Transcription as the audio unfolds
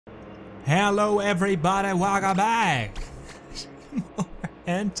Hello everybody, welcome back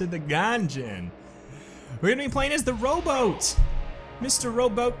into the Gungeon. We're gonna be playing as the rowboat, Mr.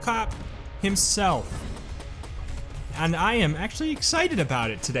 Rowboat Cop himself. And I am actually excited about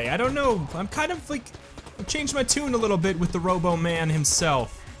it today. I don't know, I'm kind of like, I've changed my tune a little bit with the Robo Man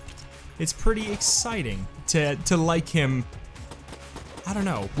himself. It's pretty exciting to like him. I don't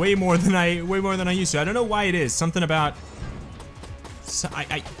know, way more than I used to. I don't know why it is. Something about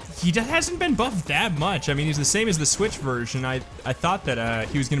he hasn't been buffed that much. I mean, he's the same as the Switch version. I thought that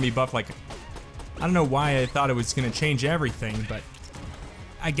he was gonna be buffed like, I don't know why I thought it was gonna change everything, but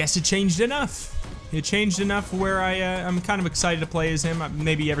I guess it changed enough. It changed enough where I'm kind of excited to play as him.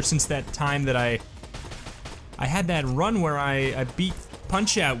 Maybe ever since that time that I had that run where I beat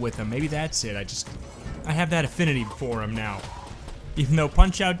Punch-Out with him. Maybe that's it. I have that affinity for him now. Even though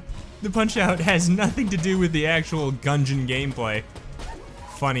the Punch-Out has nothing to do with the actual Gungeon gameplay.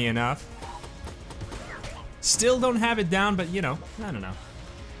 Funny enough. Still don't have it down, but you know, I don't know.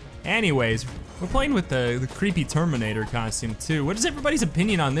 Anyways, we're playing with the creepy Terminator costume too. What is everybody's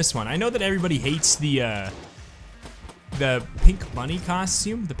opinion on this one? I know that everybody hates the pink bunny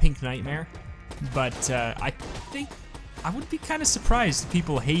costume, the pink nightmare, but I think I would be kind of surprised if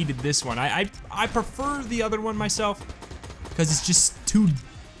people hated this one. I prefer the other one myself because it's just too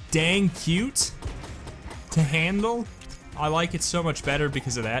dang cute to handle. I like it so much better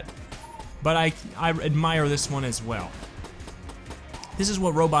because of that, but I admire this one as well. This is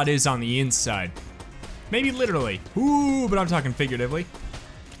what Robot is on the inside. Maybe literally. Ooh, but I'm talking figuratively.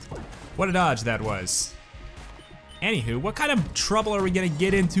 What a dodge that was. Anywho, what kind of trouble are we gonna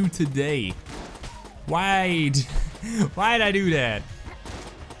get into today? Why'd I do that?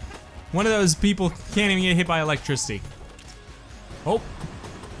 One of those people can't even get hit by electricity. Oh.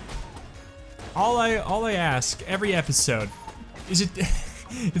 All I ask every episode is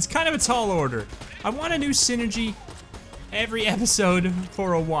it's kind of a tall order. I want a new synergy every episode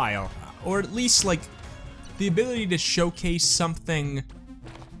for a while, or at least like the ability to showcase something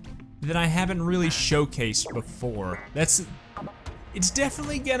that I haven't really showcased before. It's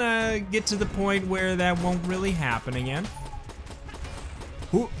definitely gonna get to the point where that won't really happen again.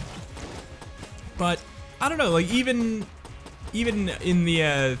 Ooh. But I don't know, like even in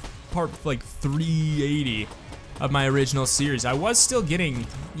the part like 380 of my original series, I was still getting,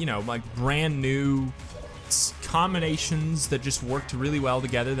 you know, like brand new combinations that just worked really well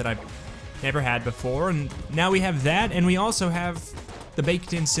together that I've never had before, and now we have that, and we also have the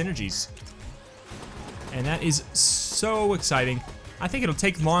baked-in synergies, and that is so exciting. I think it'll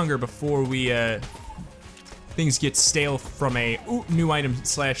take longer before we things get stale from a new item /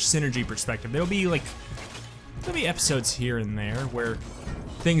 synergy perspective. There'll be episodes here and there where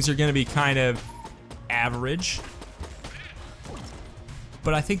things are gonna be kind of average,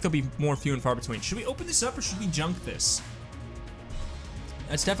 but I think they'll be more few and far between. Should we open this up or should we junk this?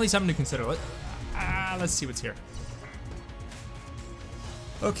 That's definitely something to consider. Let's see what's here.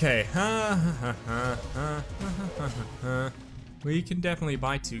 Okay. We can definitely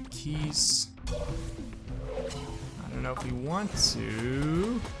buy 2 keys. I don't know if we want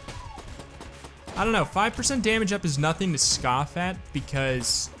to. I don't know, 5% damage up is nothing to scoff at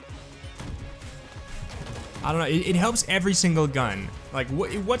because, I don't know, it helps every single gun. Like,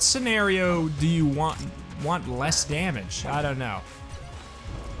 what scenario do you want less damage? I don't know.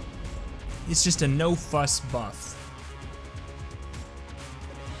 It's just a no fuss buff.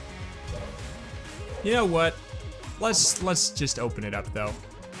 You know what? Let's just open it up though.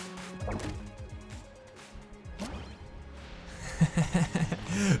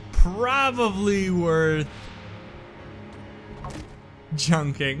 Probably worth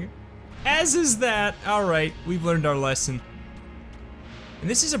junking. As is that. Alright, we've learned our lesson. And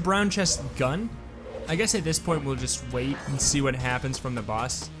this is a brown chest gun. I guess at this point we'll just wait and see what happens from the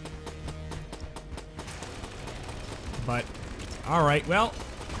boss. But, alright, well,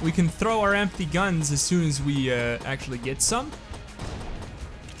 we can throw our empty guns as soon as we actually get some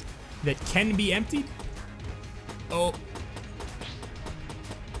that can be emptied. Oh.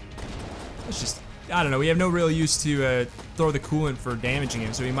 Let's just, I don't know, we have no real use to throw the coolant for damaging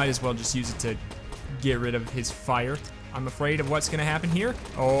him, so we might as well just use it to get rid of his fire. I'm afraid of what's gonna happen here.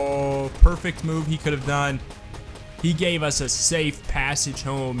 Oh, perfect move he could have done. He gave us a safe passage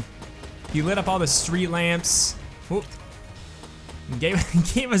home. He lit up all the street lamps. Whoop. And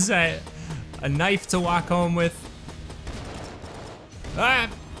gave us a knife to walk home with. Ah!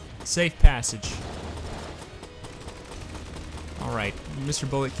 Safe passage. Alright, Mr.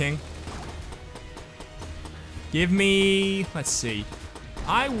 Bullet King. Give me, let's see.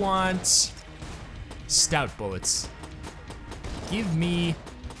 I want stout bullets. Give me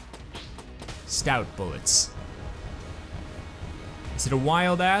Stout bullets. Is it a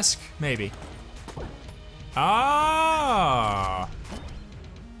wild ask? Maybe. Ah!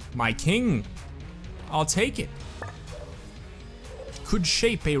 My king. I'll take it. Could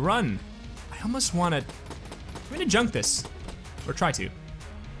shape a run. I almost want to... I'm gonna junk this. Or try to.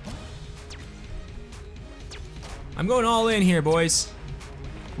 I'm going all in here, boys.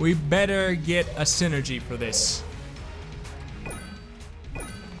 We better get a synergy for this.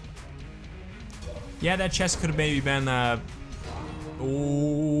 Yeah, that chest could have maybe been,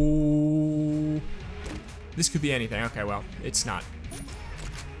 oh. This could be anything. Okay, well, it's not.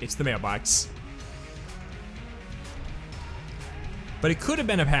 It's the mailbox. But it could have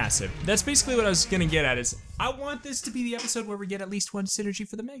been a passive. That's basically what I was gonna get at is, I want this to be the episode where we get at least one synergy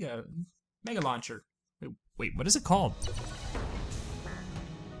for the Mega Launcher. Wait, what is it called?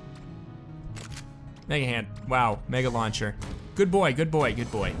 Mega Hand. Wow, Mega Launcher. Good boy, good boy,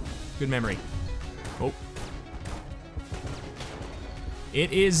 good boy. Good memory. Oh.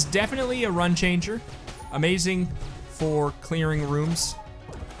 It is definitely a run changer. Amazing for clearing rooms.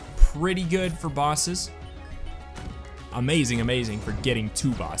 Pretty good for bosses. Amazing, amazing for getting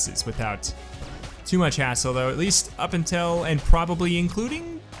to bosses without too much hassle though, at least up until and probably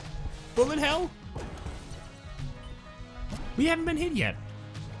including Bullet Hell. We haven't been hit yet.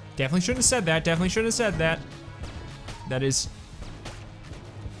 Definitely shouldn't have said that, definitely shouldn't have said that. That is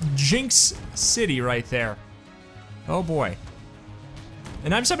Jinx City right there. Oh boy.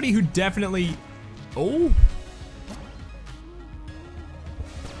 And I'm somebody who definitely, oh.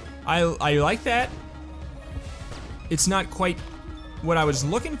 I like that. It's not quite what I was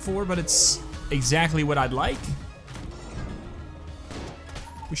looking for, but it's exactly what I'd like.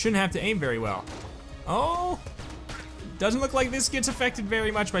 We shouldn't have to aim very well. Oh, doesn't look like this gets affected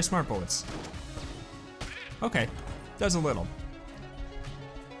very much by smart bullets. Okay, does a little.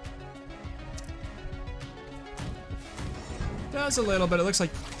 Does a little, but it looks like,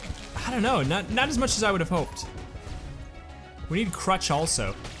 I don't know, not as much as I would have hoped. We need Crutch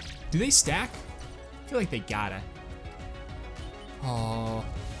also. Do they stack? I feel like they gotta. Oh.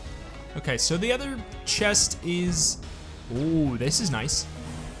 Okay, so the other chest is, ooh, this is nice.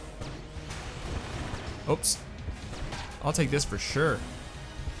 Oops. I'll take this for sure.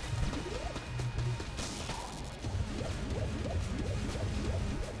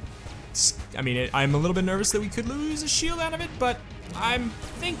 I mean, I'm a little bit nervous that we could lose a shield out of it, but I'm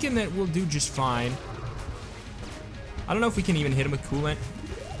thinking that we'll do just fine. I don't know if we can even hit him with coolant.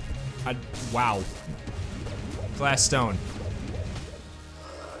 Wow. Glass stone.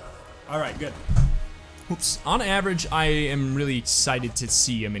 All right, good. Oops. On average, I am really excited to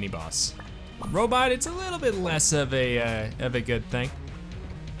see a mini boss. Robot, it's a little bit less of a good thing,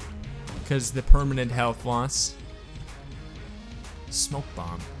 because the permanent health loss. Smoke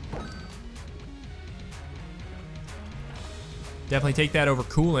bomb. Definitely take that over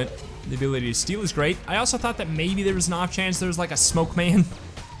coolant. The ability to steal is great. I also thought that maybe there was an off chance there was like a smoke man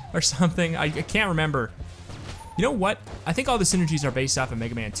or something. I can't remember. You know what? I think all the synergies are based off of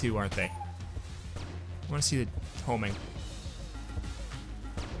Mega Man 2, aren't they? I want to see the homing.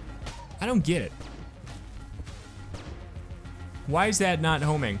 I don't get it. Why is that not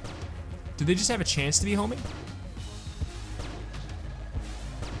homing? Do they just have a chance to be homing?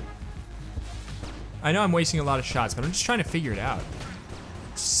 I know I'm wasting a lot of shots, but I'm just trying to figure it out.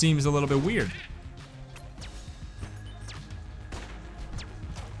 It seems a little bit weird.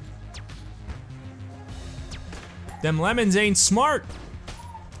 Them lemons ain't smart.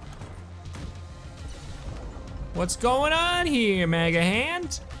 What's going on here, Mega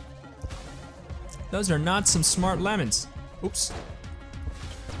Hand? Those are not some smart lemons. Oops.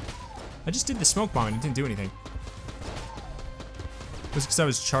 I just did the smoke bomb and it didn't do anything. Was it because I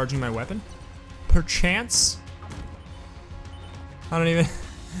was charging my weapon? Perchance? I don't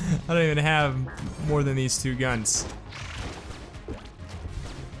even have more than these two guns.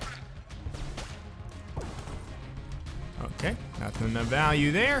 Okay, nothing of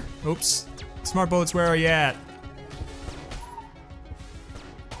value there. Oops. Smart bullets, where are you at?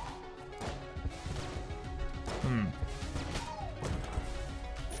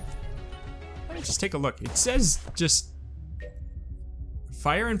 Let me just take a look. It says just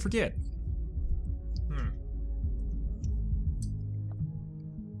fire and forget.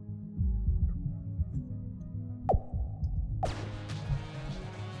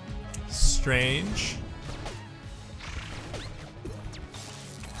 Strange.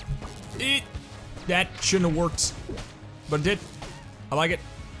 That shouldn't have worked, but it did. I like it.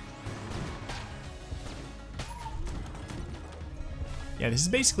 Yeah, this is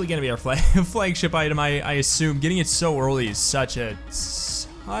basically gonna be our flagship item, I assume. Getting it so early is such a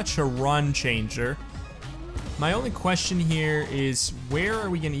Such a run changer. My only question here is, where are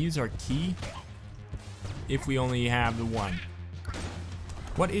we gonna use our key if we only have the one?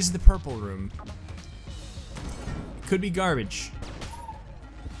 What is the purple room? It could be garbage.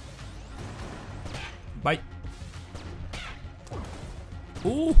 Bite.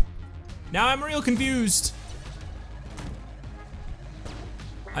 Ooh, now I'm real confused.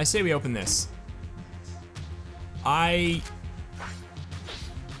 I say we open this.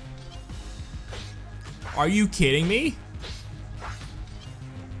 Are you kidding me?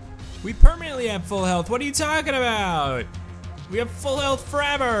 We permanently have full health. What are you talking about? We have full health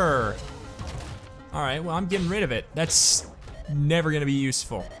forever. All right, well, I'm getting rid of it. That's never gonna be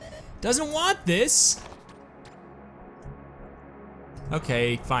useful. Doesn't want this.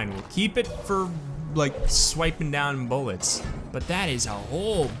 Okay, fine, we'll keep it for like swiping down bullets. But that is a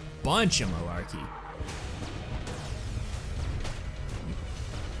whole bunch of malarkey.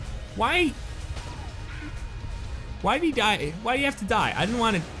 Why did he die? Why do you have to die? I didn't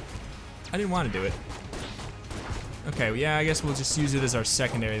want to do it. Okay, well, yeah, I guess we'll just use it as our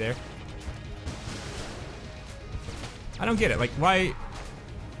secondary there. I don't get it. Like, why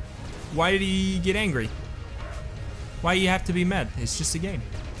did he get angry? Why do you have to be mad? It's just a game.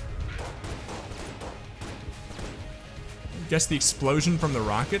 I guess the explosion from the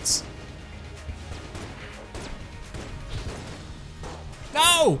rockets?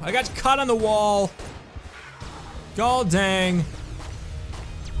 No! I got caught on the wall. God dang.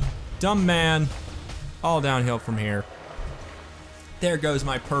 Dumb man. All downhill from here. There goes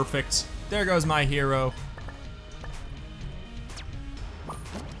my perfect. There goes my hero.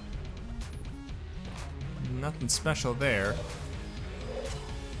 Nothing special there.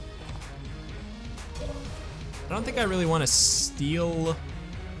 I don't think I really want to steal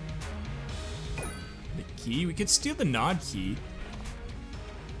the key. We could steal the nod key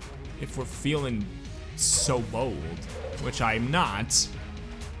if we're feeling so bold, which I'm not.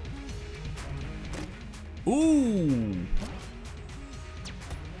 Ooh.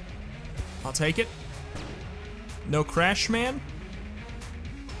 I'll take it. No crash, man.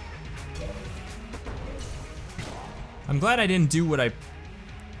 I'm glad I didn't do what I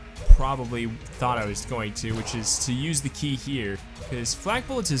probably thought I was going to, which is to use the key here, because flak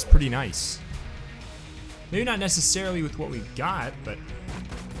bullets is pretty nice. Maybe not necessarily with what we got, but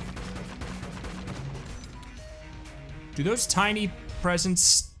do those tiny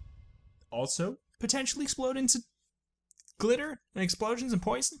presents also potentially explode into glitter and explosions and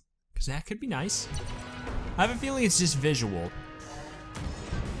poison? Because that could be nice. I have a feeling it's just visual.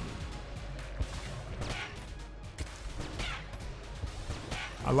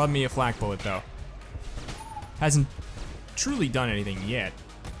 I love me a flak bullet though. Hasn't truly done anything yet.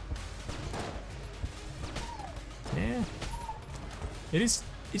 Yeah.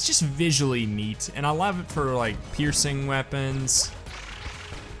 It's just visually neat, and I love it for like piercing weapons.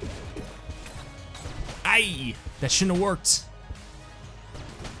 Aye! That shouldn't have worked.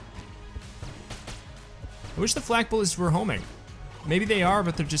 I wish the flak bullets were homing. Maybe they are,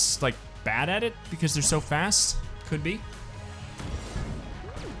 but they're just like bad at it because they're so fast. Could be.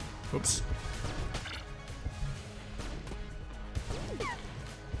 Oops.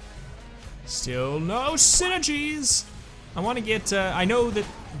 Still no synergies. I want to get. I know that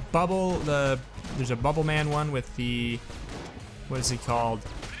there's a Bubble Man one with the, what is he called?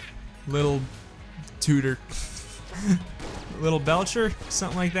 Little Tutor, Little Belcher,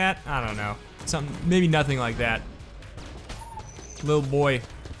 something like that. I don't know. Something, maybe nothing like that. Little boy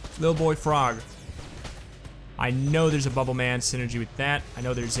frog. I know there's a Bubble Man synergy with that. I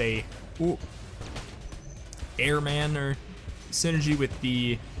know there's a Airman or synergy with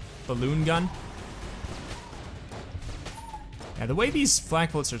the balloon gun. Yeah, the way these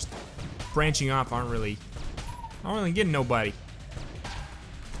flak bullets are branching off aren't really getting nobody.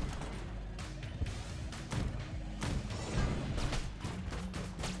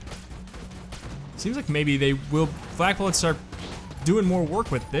 Seems like maybe they will. Flak bullets start doing more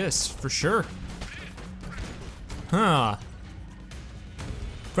work with this for sure. Huh.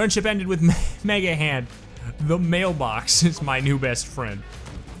 Friendship ended with Mega Hand. The mailbox is my new best friend.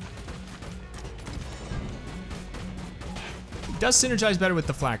 It does synergize better with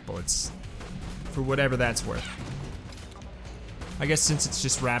the flak bullets, for whatever that's worth. I guess since it's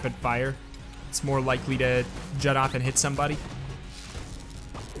just rapid fire, it's more likely to jut off and hit somebody.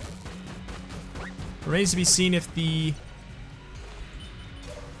 Remains to be seen if the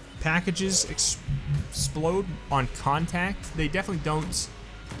packages explode on contact. They definitely don't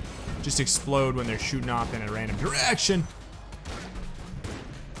just explode when they're shooting off in a random direction.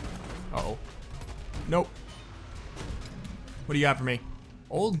 Uh-oh. Nope. What do you got for me?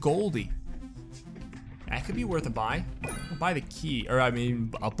 Old Goldie. That could be worth a buy. I'll buy the key, or I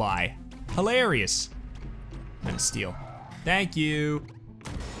mean, I'll buy. Hilarious. I'm gonna steal. Thank you.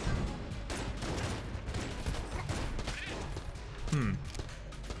 I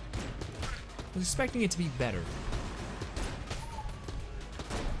was expecting it to be better.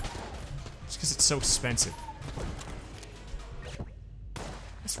 Just because it's so expensive.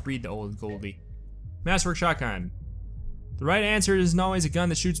 Let's read the Old Goldie. Masterwork shotgun. The right answer isn't always a gun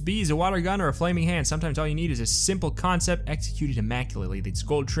that shoots bees, a water gun, or a flaming hand. Sometimes all you need is a simple concept executed immaculately. This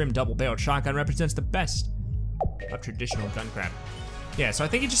gold-trimmed double-barreled shotgun represents the best of traditional guncraft. Yeah, so I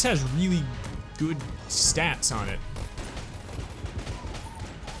think it just has really good stats on it.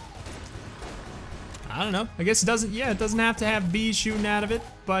 I don't know. I guess it doesn't. Yeah, it doesn't have to have bees shooting out of it,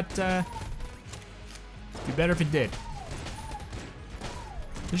 but it'd be better if it did.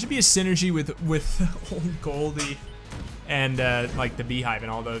 There should be a synergy with Old Goldie and like the beehive and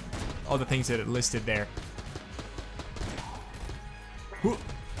all the things that it listed there. Whew.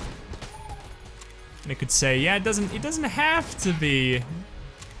 And it could say, yeah, it doesn't have to be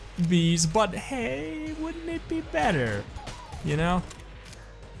bees, but hey, wouldn't it be better? You know?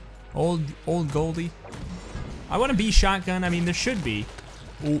 Old Goldie. I want a bee shotgun. I mean, there should be.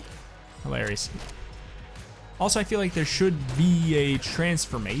 Ooh, hilarious. Also, I feel like there should be a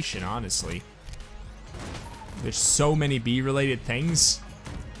transformation, honestly. There's so many bee-related things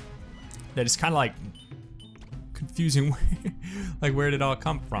that it's kind of like confusing. Like, where did it all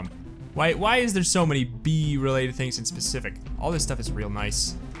come from? Why is there so many bee-related things in specific? All this stuff is real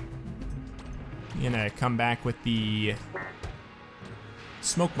nice. I'm gonna come back with the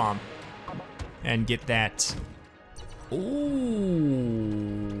smoke bomb and get that.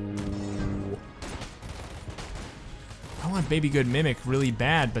 Ooh. I want Baby Good Mimic really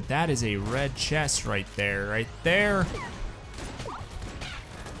bad, but that is a red chest right there,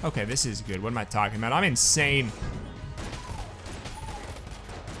 Okay, this is good. What am I talking about? I'm insane.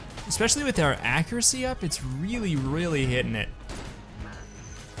 Especially with our accuracy up, it's really, really hitting it.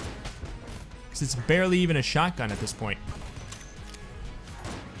 Because it's barely even a shotgun at this point.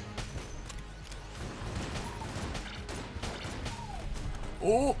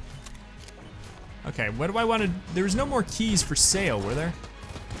 Oh! Okay, what do I want to... There was no more keys for sale, were there?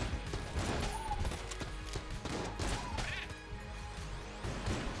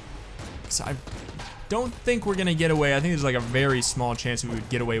 So I don't think we're gonna get away. I think there's like a very small chance we would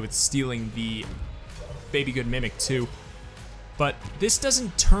get away with stealing the Baby Good Mimic too. But this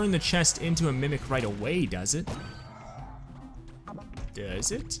doesn't turn the chest into a mimic right away, does it?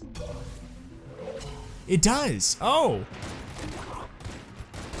 Does it? It does. Oh.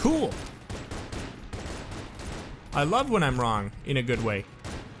 Cool. I love when I'm wrong in a good way.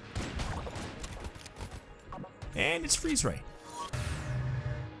 And it's freeze ray.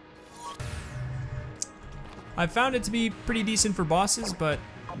 I found it to be pretty decent for bosses, but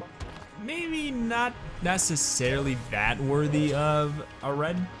maybe not necessarily that worthy of a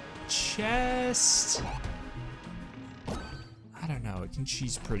red chest. I don't know, it can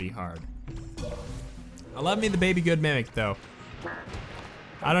cheese pretty hard. I love me the Baby Good Mimic though.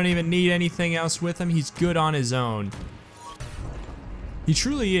 I don't even need anything else with him. He's good on his own. He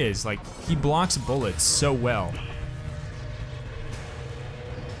truly is. Like, he blocks bullets so well.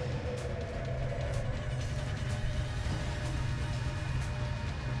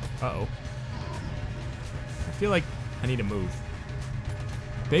 Uh-oh. I feel like I need to move.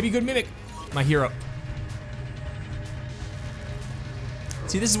 Baby Good Mimic, my hero.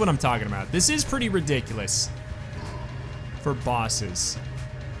 See, this is what I'm talking about. This is pretty ridiculous for bosses.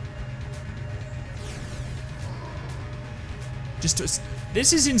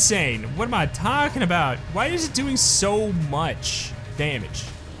 This is insane. What am I talking about? Why is it doing so much damage?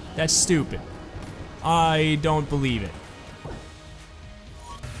 That's stupid. I don't believe it.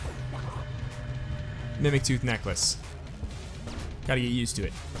 Mimic Tooth Necklace. Gotta get used to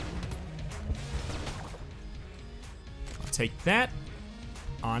it. I'll take that.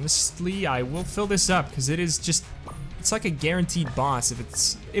 Honestly, I will fill this up because it is just, it's like a guaranteed boss if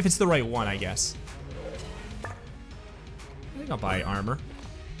it's the right one, I guess. I think I'll buy armor.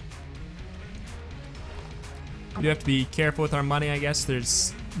 We do have to be careful with our money, I guess.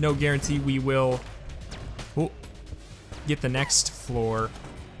 There's no guarantee we will get the next floor.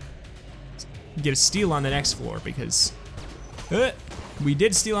 Get a steal on the next floor because we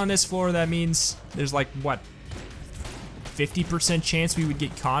did steal on this floor. That means there's like, what, 50% chance we would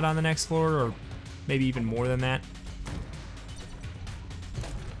get caught on the next floor, or maybe even more than that.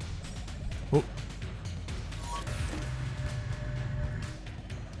 Oh.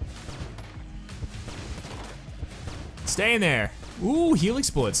 Stay in there. Ooh, Helix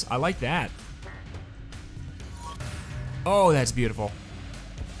bullets. I like that. Oh, that's beautiful.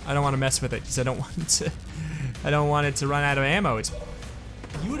 I don't want to mess with it because I don't want it to. I don't want it to run out of ammo. It's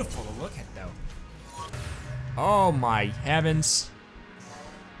beautiful to look at, though. Oh my heavens!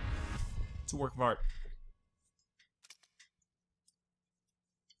 It's a work of art.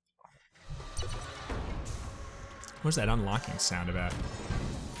 What's that unlocking sound about?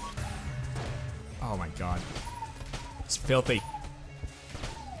 Oh my god. It's filthy.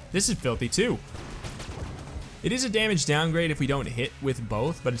 This is filthy too. It is a damage downgrade if we don't hit with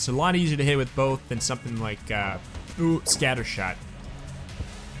both, but it's a lot easier to hit with both than something like scatter shot.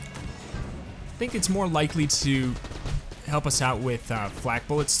 I think it's more likely to help us out with flak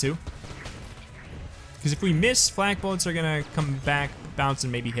bullets too. Because if we miss, flak bullets are gonna come back, bounce,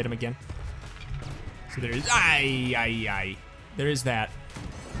 and maybe hit him again. So there is, there is that.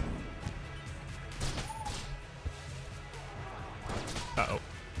 Uh-oh.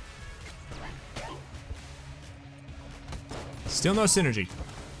 Still no synergy.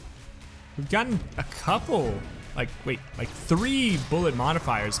 We've gotten a couple, like 3 bullet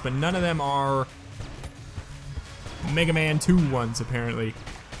modifiers, but none of them are Mega Man 2 ones, apparently.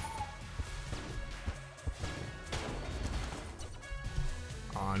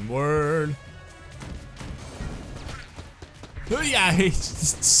 Onward. Oh yeah,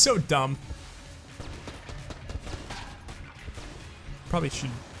 it's so dumb. Probably should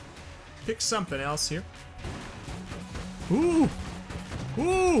pick something else here. Ooh!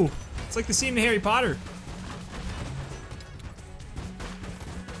 Ooh! It's like the scene in Harry Potter.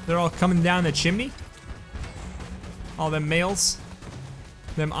 They're all coming down the chimney. All them mails.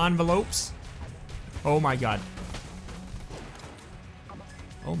 Them envelopes. Oh my god.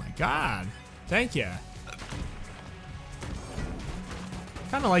 Oh my god. Thank you.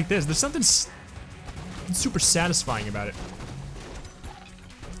 Kinda like this. There's something super satisfying about it.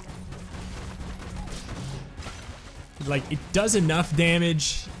 Like, it does enough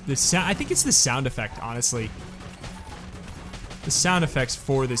damage. The sound, I think it's the sound effect, honestly. The sound effects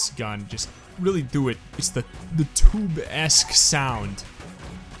for this gun just really do it. It's the tube-esque sound.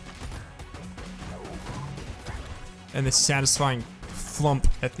 And the satisfying flump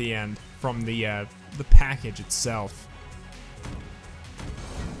at the end from the package itself.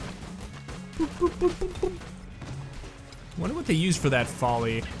 Boop, boop, boop, boop, boop. Wonder what they use for that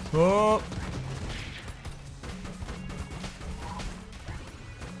folly. Oh!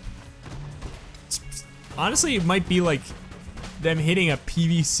 Honestly, it might be like them hitting a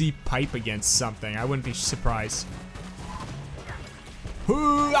PVC pipe against something. I wouldn't be surprised.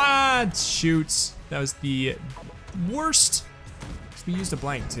 Ah, shoots. That was the worst. We used a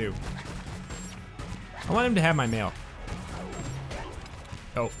blank too. I want him to have my mail.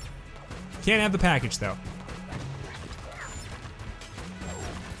 Oh. Can't have the package though.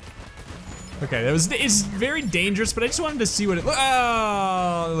 Okay, it's very dangerous, but I just wanted to see what it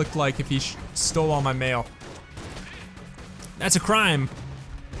looked like if he stole all my mail. That's a crime.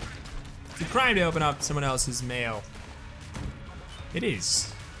 It's a crime to open up someone else's mail. It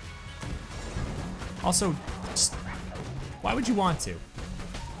is. Also, just, why would you want to?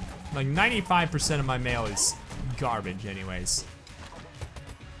 Like 95% of my mail is garbage anyways.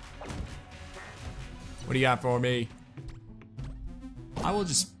 What do you got for me? I will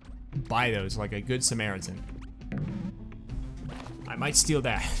just buy those like a good Samaritan. I might steal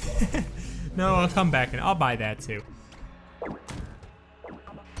that. No, I'll come back and I'll buy that too.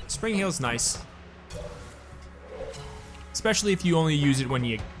 Spring Heel's nice. Especially if you only use it when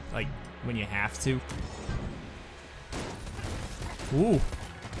you have to. Ooh.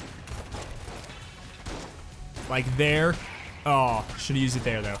 Like there. Oh, should have used it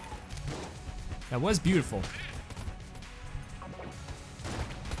there though. That was beautiful.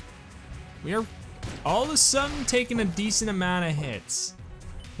 We are all of a sudden taking a decent amount of hits.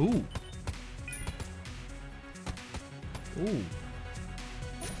 Ooh. Ooh.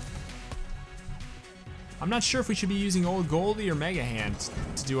 I'm not sure if we should be using Old Goldie or Mega Hand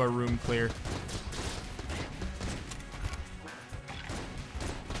to do our room clear.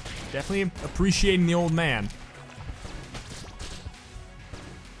 Definitely appreciating the old man.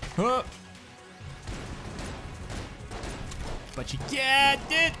 Huh. But you get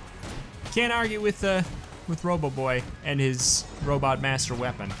it. Can't argue with Robo Boy and his Robot Master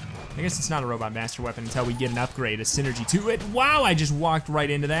Weapon. I guess it's not a Robot Master Weapon until we get an upgrade, a synergy to it. Wow, I just walked right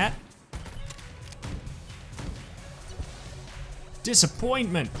into that.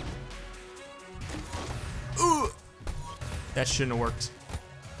 Disappointment. Ooh. That shouldn't have worked.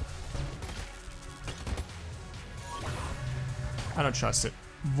 I don't trust it.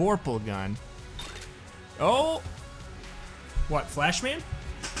 Vorpal gun. Oh. What, Flashman?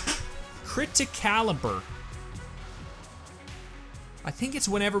 Criticaliber. I think it's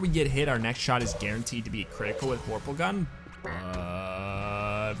whenever we get hit, our next shot is guaranteed to be critical with Vorpal Gun.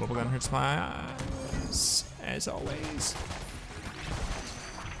 Vorpal Gun hurts my eyes, as always.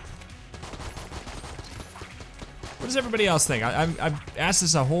 What does everybody else think? I've asked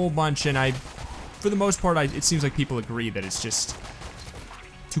this a whole bunch, and for the most part, it seems like people agree that it's just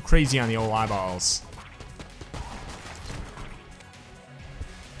too crazy on the old eyeballs.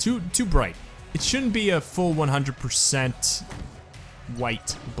 Too bright. It shouldn't be a full 100%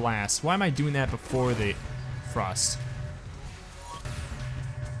 white blast. Why am I doing that before the frost?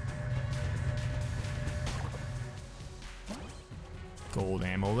 Gold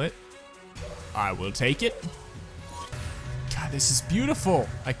amulet. I will take it. God, this is beautiful.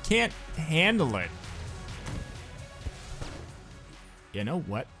 I can't handle it. You know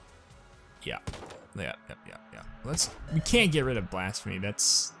what? Yeah. We can't get rid of blasphemy.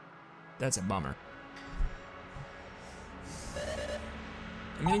 That's a bummer.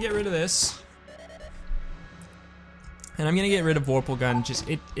 I'm gonna get rid of this. And I'm gonna get rid of Vorpal Gun. Just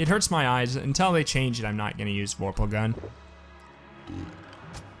it hurts my eyes. Until they change it, I'm not gonna use Vorpal Gun.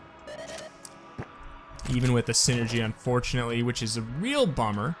 Even with the synergy, unfortunately, which is a real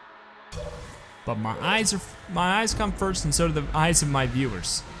bummer. But my eyes come first, and so do the eyes of my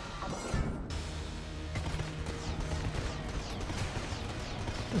viewers.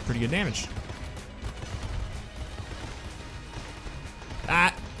 That's pretty good damage.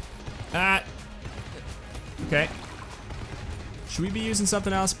 Okay. Should we be using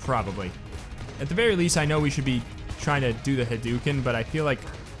something else? Probably. At the very least, I know we should be trying to do the Hadouken, but I feel like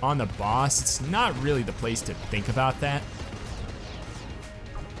on the boss, it's not really the place to think about that.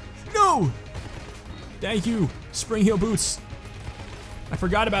 No! Thank you, Spring Heel Boots. I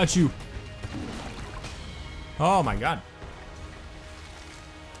forgot about you. Oh my god.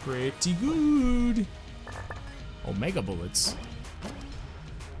 Pretty good. Omega bullets.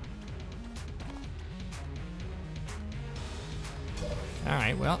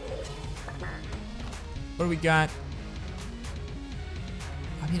 Alright, well. What do we got?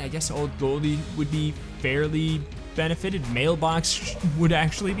 I mean, I guess Old Goldie would be fairly benefited. Mailbox would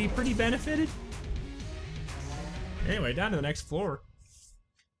actually be pretty benefited. Anyway, down to the next floor.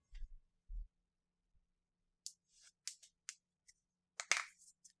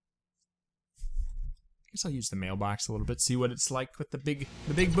 I guess I'll use the mailbox a little bit, see what it's like with the big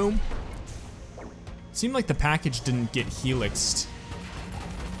boom. Seemed like the package didn't get helixed.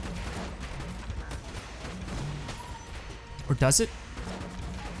 Or does it?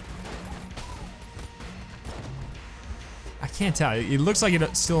 I can't tell. It looks like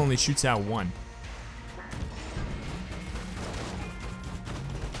it still only shoots out one.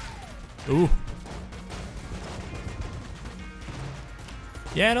 Ooh.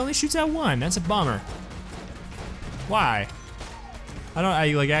 Yeah, it only shoots out one. That's a bummer. Why?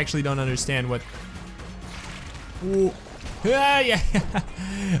 I like actually don't understand what. Ooh. Ah, yeah.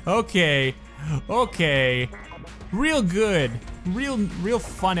 Okay. Okay. Real good. Real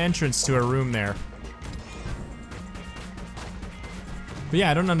fun entrance to a room there. But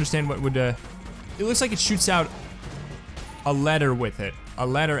yeah, I don't understand what would, it looks like it shoots out a letter with it. A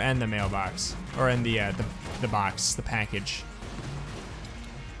letter and the mailbox. Or in the box, the package.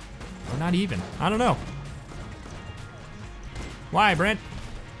 Or not even, I don't know. Why, Brent?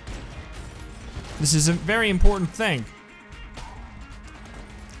 This is a very important thing.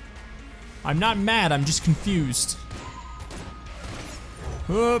 I'm not mad, I'm just confused.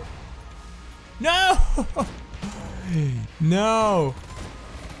 Whoop. No! No!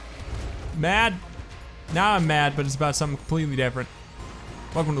 Mad? Now I'm mad, but it's about something completely different.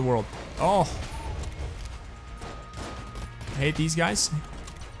 Welcome to the world. Oh. I hate these guys.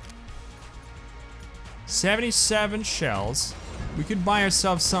 77 shells. We could buy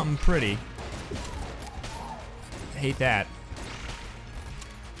ourselves something pretty. I hate that.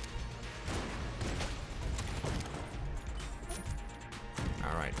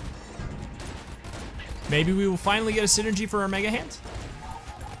 Alright. Maybe we will finally get a synergy for our Mega Hand?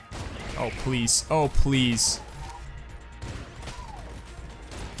 Oh, please. Oh, please.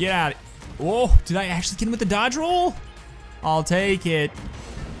 Get out. Whoa, did I actually get him with the dodge roll? I'll take it.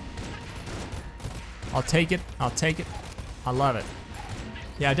 I'll take it. I'll take it. I love it.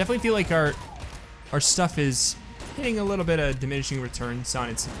 Yeah, I definitely feel like our stuff is hitting a little bit of diminishing returns on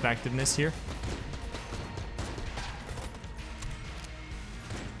its effectiveness here.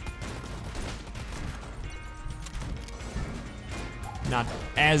 Not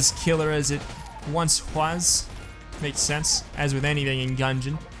as killer as it once was. Makes sense. As with anything in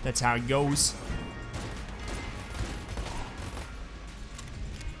Gungeon, that's how it goes.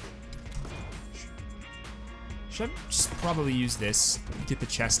 Should I just probably use this? Get the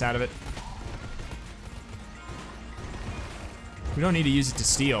chest out of it. We don't need to use it to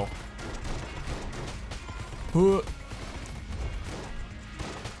steal. Be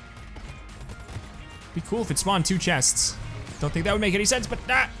cool if it spawned 2 chests. Don't think that would make any sense, but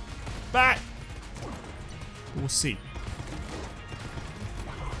we'll see.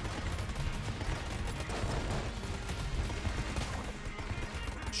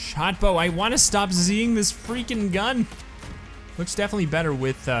 Shotbow, I want to stop seeing this freaking gun. Looks definitely better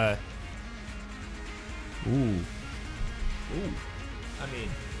with, Ooh. I mean,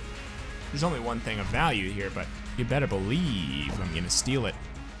 there's only one thing of value here, but you better believe I'm gonna steal it.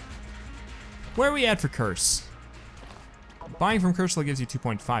 Where are we at for curse? Buying from Curseful gives you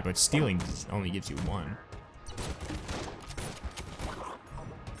 2.5, but stealing only gives you 1.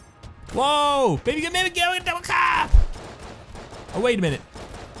 Whoa! Baby, go double cop! Oh, wait a minute.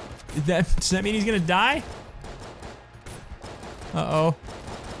 Does that mean he's gonna die? Uh-oh.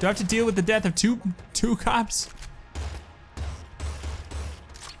 Do I have to deal with the death of two cops?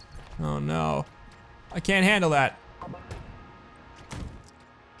 Oh no. I can't handle that.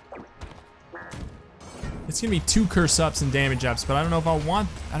 It's gonna be 2 curse ups and damage ups, but I don't know if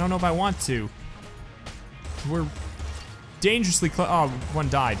I want to. We're dangerously close. Oh, one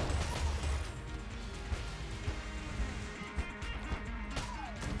died.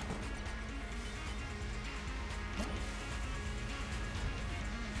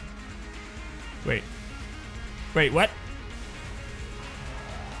 Wait, what?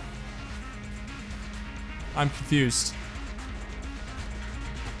 I'm confused.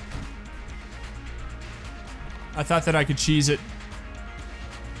 I thought that I could cheese it.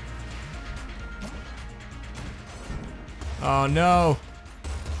 Oh no.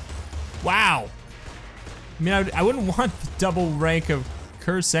 Wow. I mean, I wouldn't want the double rank of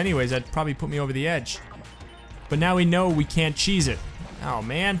curse anyways. That'd probably put me over the edge. But now we know we can't cheese it. Oh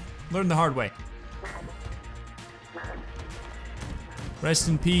man, learned the hard way. Rest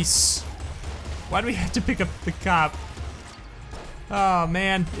in peace. Why do we have to pick up the cop? Oh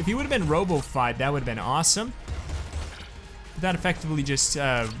man, if he would have been robo-fied, that would have been awesome. But that effectively just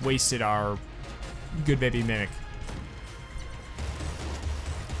wasted our good baby mimic.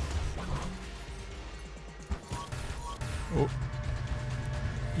 Oh.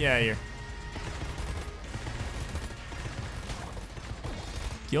 Yeah, here.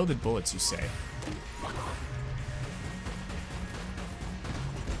 Gilded bullets, you say?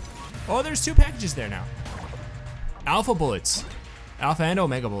 Oh, there's 2 packages there now. Alpha bullets. Alpha and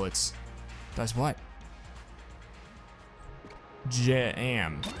Omega bullets. Does what?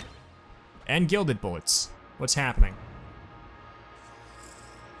 Jam. And gilded bullets. What's happening?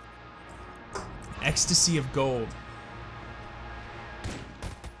 Ecstasy of gold.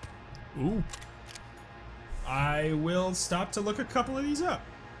 Ooh. I will stop to look a couple of these up.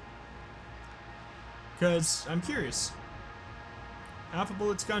 Because I'm curious. Alpha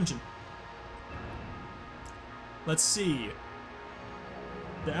bullets Gungeon. Let's see.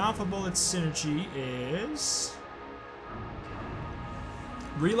 The Alpha Bullets synergy is...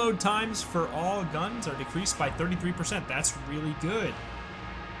 reload times for all guns are decreased by 33%. That's really good.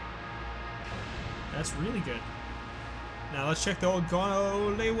 That's really good. Now let's check the old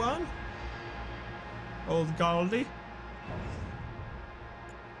Goldie one. Old Goldie.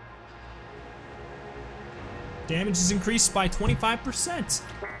 Damage is increased by 25%.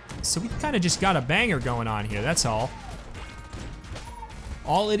 So we kind of just got a banger going on here, that's all.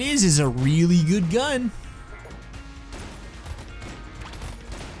 All it is a really good gun.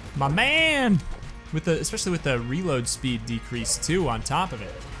 My man! Especially with the reload speed decrease too on top of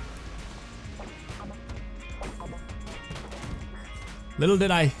it. Little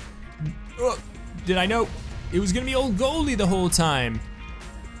did I know it was gonna be old Goldie the whole time.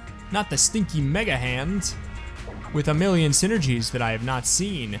 Not the stinky mega hand with a million synergies that I have not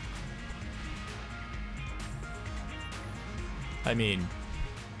seen. I mean,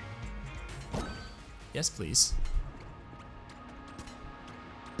 yes, please.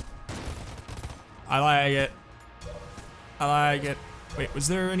 I like it. I like it. Wait, was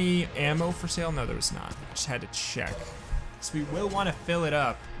there any ammo for sale? No, there was not. Just had to check. So we will want to fill it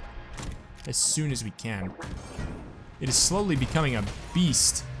up as soon as we can. It is slowly becoming a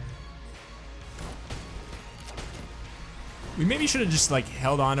beast. We maybe should have just like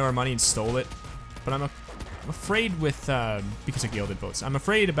held on to our money and stole it, but I'm afraid with because of gilded bullets. I'm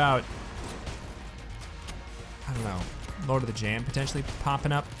afraid about, I don't know, Lord of the Jam potentially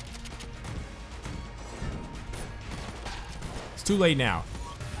popping up. It's too late now.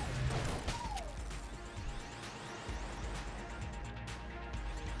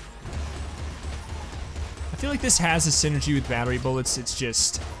 I feel like this has a synergy with battery bullets. It's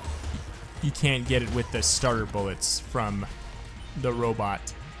just you can't get it with the starter bullets from the robot.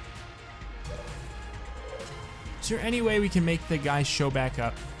 Is there any way we can make the guy show back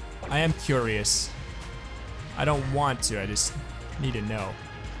up? I am curious. I don't want to, I just need to know.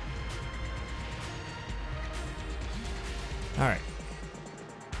 All right.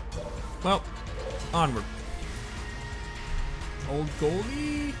 Well, onward. Old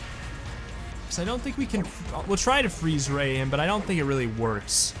Goldie? Because I don't think we can, we'll try to freeze ray him, but I don't think it really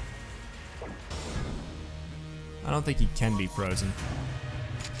works. I don't think he can be frozen.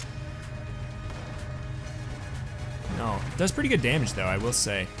 No, it does pretty good damage though, I will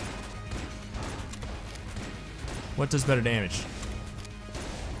say. What does better damage?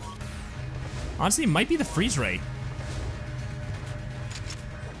 Honestly, it might be the freeze ray.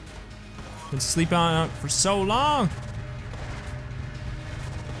 Been sleeping on it for so long.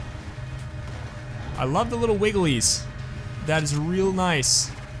 I love the little wigglies. That is real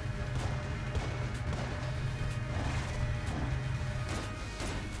nice.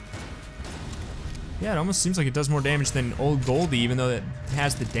 Yeah, it almost seems like it does more damage than Old Goldie, even though it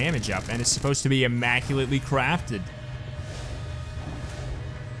has the damage up, and it's supposed to be immaculately crafted.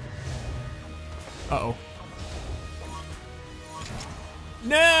 Uh-oh.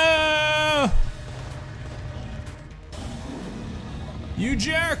 No! You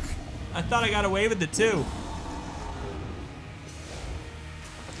jerk! I thought I got away with it too.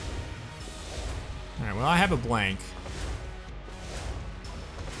 Alright, well I have a blank.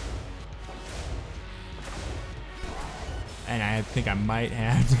 And I think I might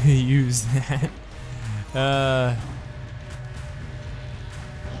have to use that.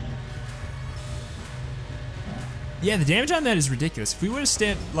 Yeah, the damage on that is ridiculous. If we would have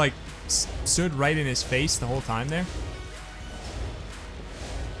stood right in his face the whole time there,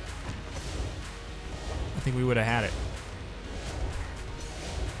 I think we would have had it.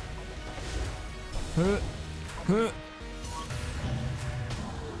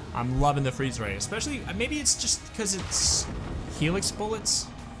 I'm loving the freeze ray, especially, maybe it's just because it's Helix bullets.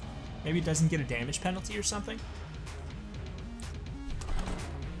 Maybe it doesn't get a damage penalty or something.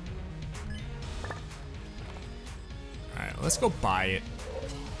 Alright, let's go buy it.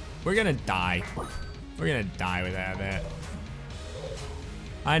 We're gonna die. We're gonna die without that.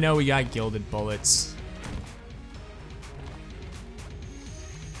 I know we got gilded bullets.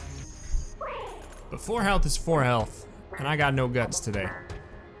 But 4 health is 4 health, and I got no guts today.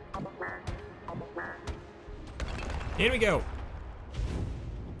 Here we go.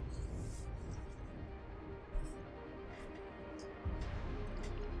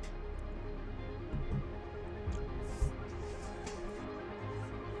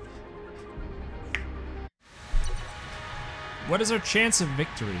 What is our chance of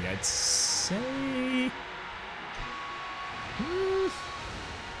victory? I'd say...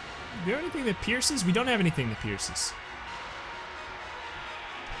 Do you have anything that pierces? We don't have anything that pierces.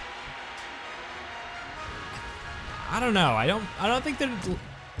 I don't know. I don't think that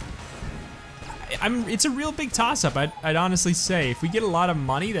it's a real big toss-up. I'd honestly say if we get a lot of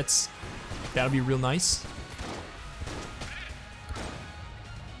money, that'll be real nice.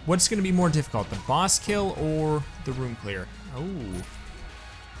 What's gonna be more difficult, the boss kill or the room clear? Oh,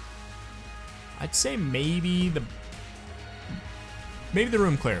 I'd say maybe the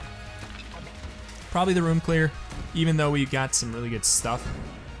room clear. Probably the room clear, even though we got some really good stuff.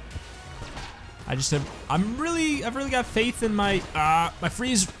 I've really got faith in my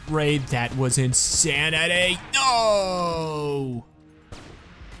freeze ray. That was insanity. No!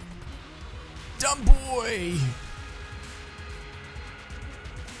 Dumb boy.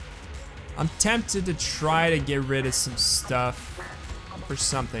 I'm tempted to try to get rid of some stuff for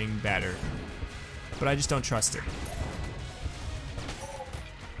something better, but I just don't trust it.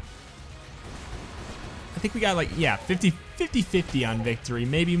 I think we got like, yeah, 50-50 on victory.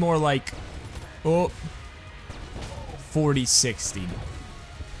 Maybe more like, 40-60.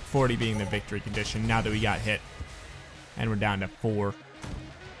 40 being the victory condition now that we got hit. And we're down to 4.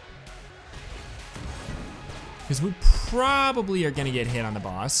 Because we probably are gonna get hit on the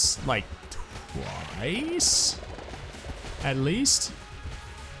boss, like twice, at least.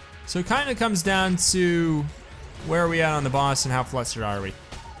 So it kind of comes down to where are we at on the boss and how flustered are we.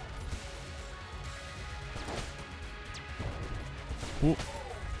 Ooh.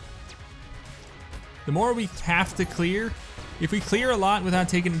 The more we have to clear, if we clear a lot without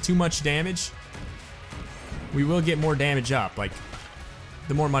taking too much damage, we will get more damage up. Like,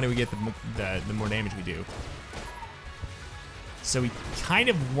 the more money we get, the more damage we do. So we kind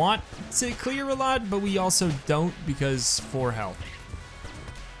of want to clear a lot, but we also don't because 4 health.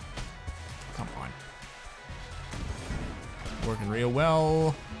 Come on. Working real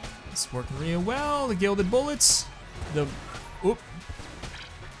well. It's working real well. The gilded bullets. The, oop.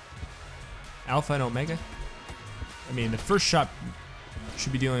 Alpha and Omega. I mean, the first shot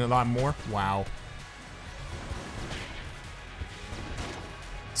should be dealing a lot more. Wow.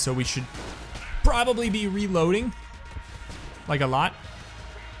 So we should probably be reloading. Like a lot.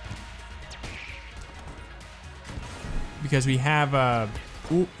 Because we have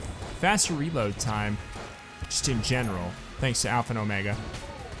faster reload time. Just in general. Thanks to Alpha and Omega.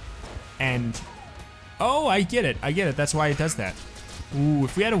 And, oh, I get it. I get it. That's why it does that. Ooh,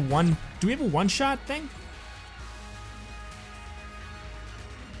 if we had a one, do we have a one-shot thing?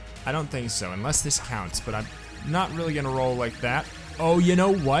 I don't think so, unless this counts, but I'm not really gonna roll like that. Oh, you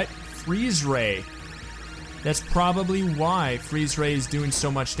know what? Freeze Ray. That's probably why Freeze Ray is doing so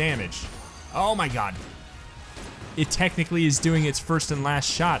much damage. Oh my god. It technically is doing its first and last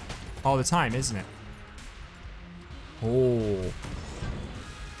shot all the time, isn't it? Oh.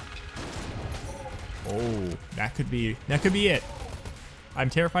 Oh, that could be it. I'm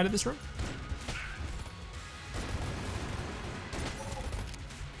terrified of this room.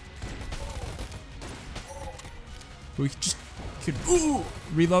 We could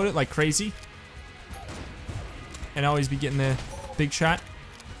reload it like crazy. And always be getting the big shot.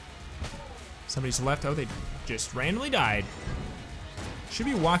 Somebody's left. Oh, they just randomly died. Should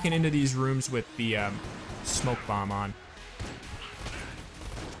be walking into these rooms with the smoke bomb on.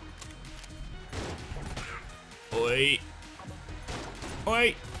 Oi.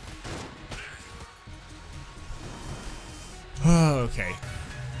 Oi. Okay.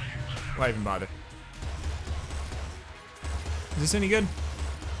 Why even bother? Is this any good?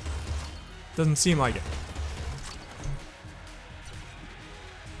 Doesn't seem like it.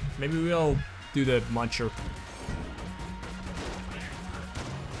 Maybe we'll do the muncher.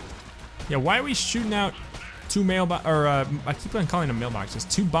 Yeah, why are we shooting out two mailbox, or I keep on calling them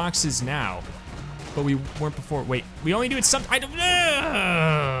mailboxes, 2 boxes now, but we weren't before. Wait, we only do it some, I don't,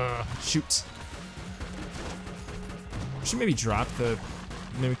 shoot. We should maybe drop the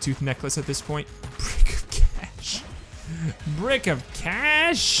Mimic Tooth necklace at this point. Brick of cash. Brick of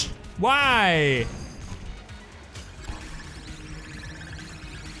cash? Why?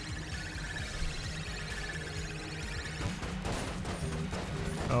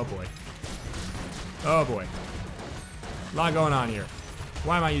 Oh boy. Oh boy. A lot going on here.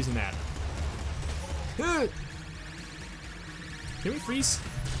 Why am I using that? Can we freeze?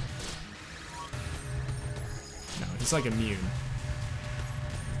 No, he's like immune.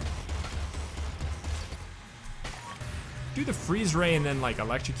 Do the freeze ray and then like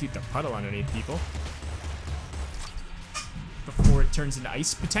electrocute the puddle underneath people. Before it turns into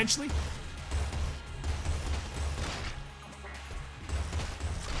ice, potentially.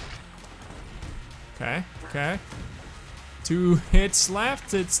 Okay, okay. 2 hits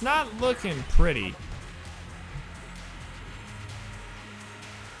left. It's not looking pretty.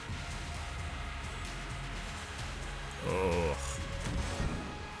 Oh.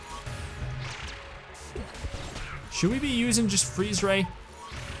 Should we be using just freeze ray?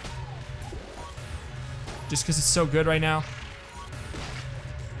 Just because it's so good right now?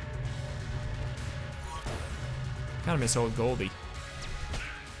 Kind of miss old Goldie.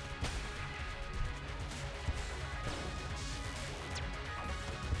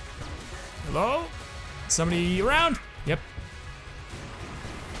 Hello? Somebody around? Yep.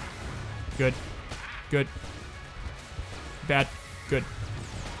 Good. Good. Bad. Good.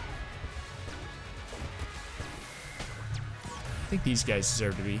 I think these guys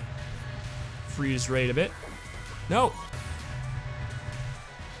deserve to be freeze rate a bit. No.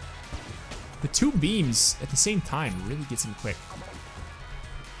 The 2 beams at the same time really gets him quick.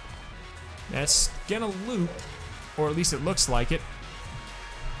 That's gonna loop, or at least it looks like it.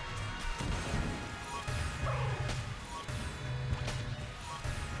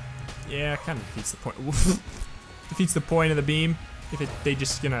 Yeah, kind of defeats the point. Defeats the point of the beam if they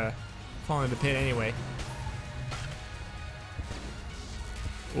just gonna fall into the pit anyway.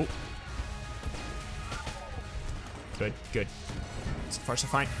 Oh. Good, good. So far, so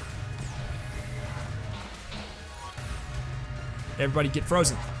fine. Everybody get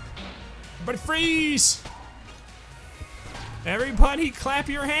frozen. Everybody freeze! Everybody clap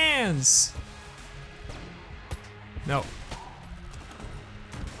your hands! No.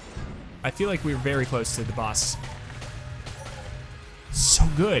 I feel like we were very close to the boss. So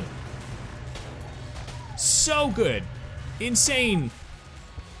good. So good. Insane.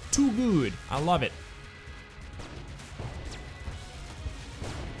 Too good. I love it.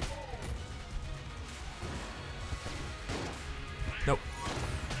 Nope.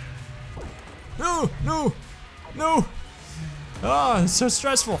 No, no, no. Oh, it's so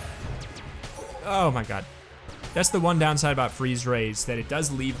stressful. Oh my god. That's the one downside about freeze rays, that it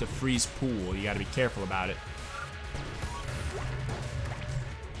does leave the freeze pool. You gotta be careful about it.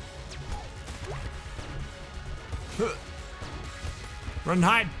 Run and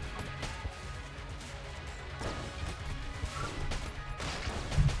hide.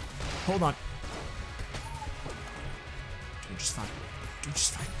 Hold on. Doing just fine. Doing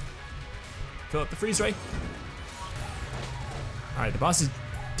just fine. Fill up the freeze ray. Alright, the boss is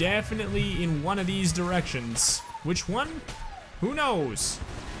definitely in one of these directions. Which one? Who knows?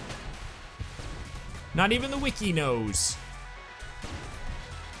 Not even the wiki knows.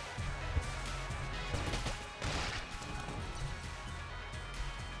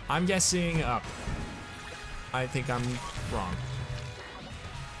 I'm guessing up. I think I'm wrong.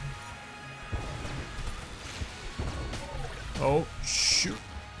 Oh, shoot.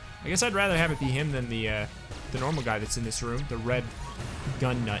 I guess I'd rather have it be him than the normal guy that's in this room. The red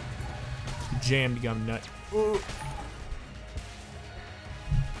gun nut. Jammed gun nut. Ooh.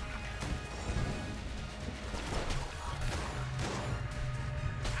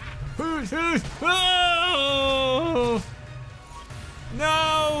 Oh!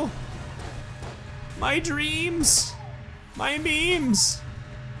 No! My dreams! My memes!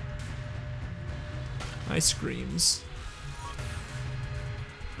 My screams.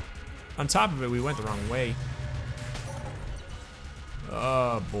 On top of it, we went the wrong way.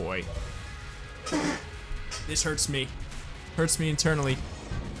 Oh boy. This hurts me. Hurts me internally.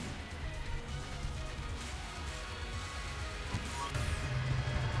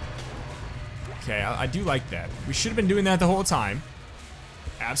 Okay, I do like that. We should have been doing that the whole time.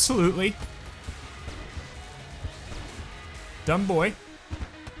 Absolutely. Dumb boy.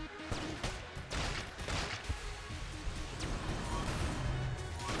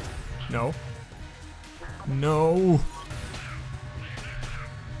 No. No.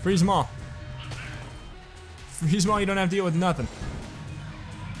 Freeze them all. Freeze them all, you don't have to deal with nothing.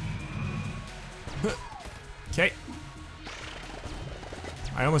 Okay.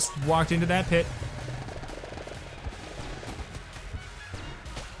 I almost walked into that pit.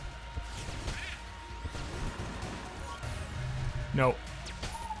 No.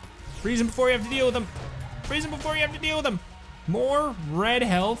 Freeze them before you have to deal with them. Freeze them before you have to deal with them. More red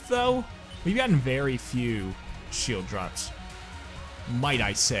health, though? We've gotten very few shield drops. Might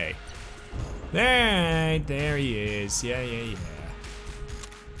I say. There he is. Yeah.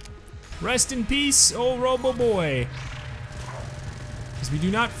 Rest in peace, old Robo Boy. Because we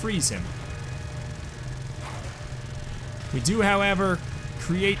do not freeze him. We do, however,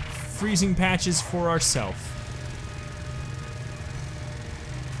 create freezing patches for ourselves.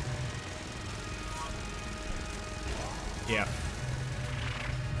 Yeah.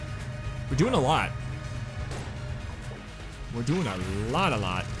 We're doing a lot. We're doing a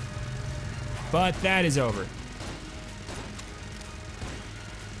lot. But that is over.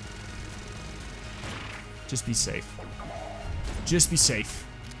 Just be safe. Just be safe.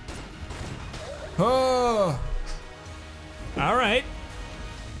 Oh! Alright.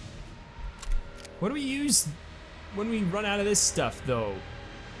 What do we use when we run out of this stuff, though?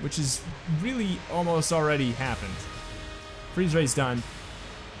 Which is really almost already happened. Freeze ray's done.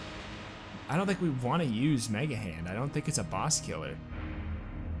 I don't think we want to use Mega Hand. I don't think it's a boss killer.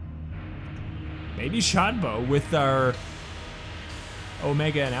 Maybe Shotbow with our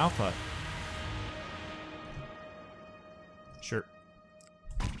Omega and Alpha. Sure.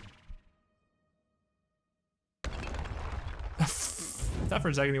 I thought for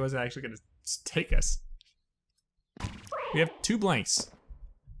a second he wasn't actually gonna take us. We have 2 blanks.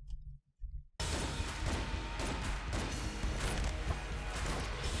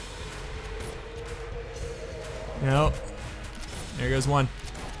 No. There goes one.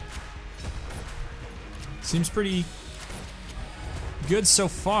 Seems pretty good so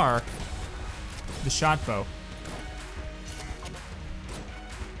far. The shot bow.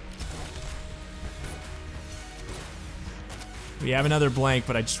 We have another blank,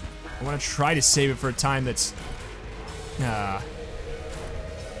 but I want to try to save it for a time that's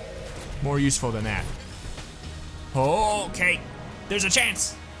more useful than that. Oh, okay. There's a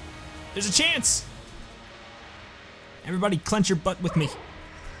chance. There's a chance. Everybody clench your butt with me.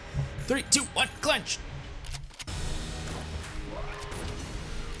 3, 2, 1, clench.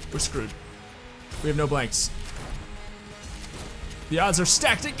 We're screwed. We have no blanks. The odds are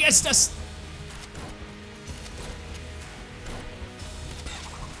stacked against us.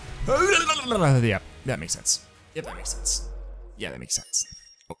 Yeah, that makes sense. Yep, that makes sense. Yeah, that makes sense.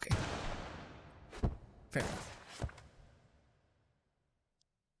 Okay. Fair enough.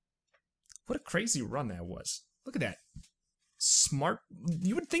 What a crazy run that was. Look at that. smart.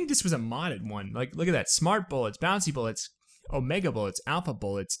 You would think this was a modded one. Like, look at that. Smart bullets, bouncy bullets, omega bullets, alpha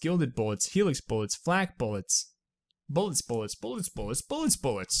bullets, gilded bullets, helix bullets, flak bullets,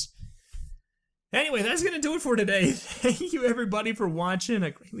 bullets. Anyway, that's gonna do it for today. Thank you everybody for watching. I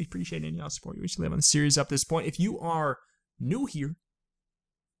greatly appreciate any of y'all's support you usually have on the series up to this point. If you are new here,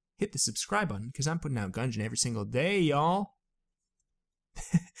 hit the subscribe button because I'm putting out Gungeon every single day, y'all.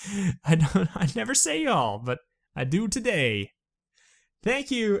 I never say y'all, but I do today.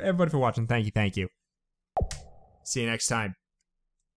 Thank you everybody for watching. Thank you. See you next time.